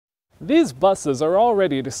These buses are all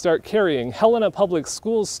ready to start carrying Helena Public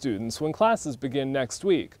Schools students when classes begin next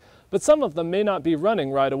week, but some of them may not be running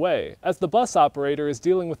right away, as the bus operator is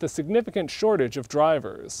dealing with a significant shortage of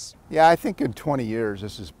drivers. Yeah, I think in 20 years,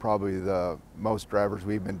 this is probably the most drivers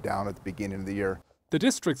we've been down at the beginning of the year. The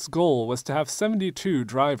district's goal was to have 72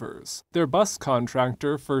 drivers. Their bus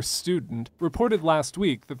contractor, First Student, reported last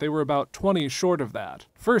week that they were about 20 short of that.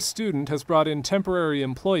 First Student has brought in temporary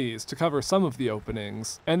employees to cover some of the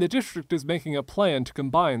openings, and the district is making a plan to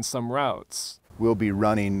combine some routes. We'll be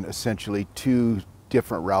running essentially two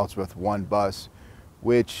different routes with one bus,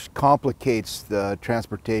 which complicates the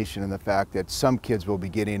transportation and the fact that some kids will be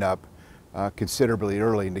getting up considerably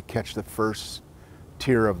early to catch the first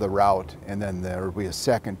tier of the route, and then there will be a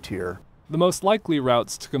second tier. The most likely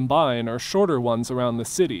routes to combine are shorter ones around the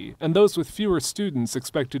city, and those with fewer students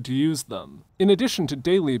expected to use them. In addition to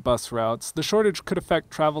daily bus routes, the shortage could affect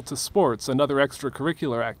travel to sports and other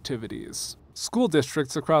extracurricular activities. School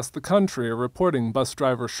districts across the country are reporting bus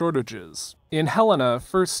driver shortages. In Helena,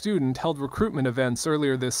 First Student held recruitment events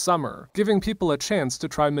earlier this summer, giving people a chance to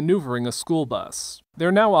try maneuvering a school bus.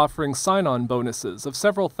 They're now offering sign-on bonuses of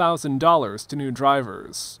several $1,000s to new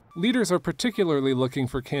drivers. Leaders are particularly looking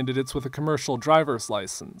for candidates with a commercial driver's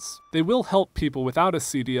license. They will help people without a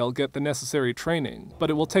CDL get the necessary training, but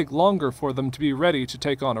it will take longer for them to be ready to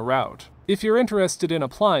take on a route. If you're interested in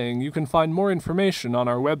applying, you can find more information on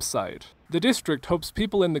our website. The district hopes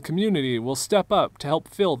people in the community will step up to help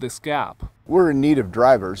fill this gap. We're in need of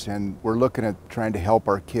drivers, and we're looking at trying to help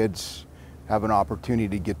our kids have an opportunity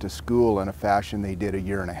to get to school in a fashion they did a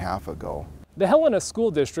year and a half ago. The Helena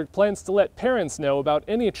School District plans to let parents know about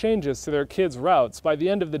any changes to their kids' routes by the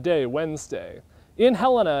end of the day Wednesday. In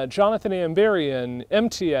Helena, Jonathan Amberian,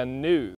 MTN News.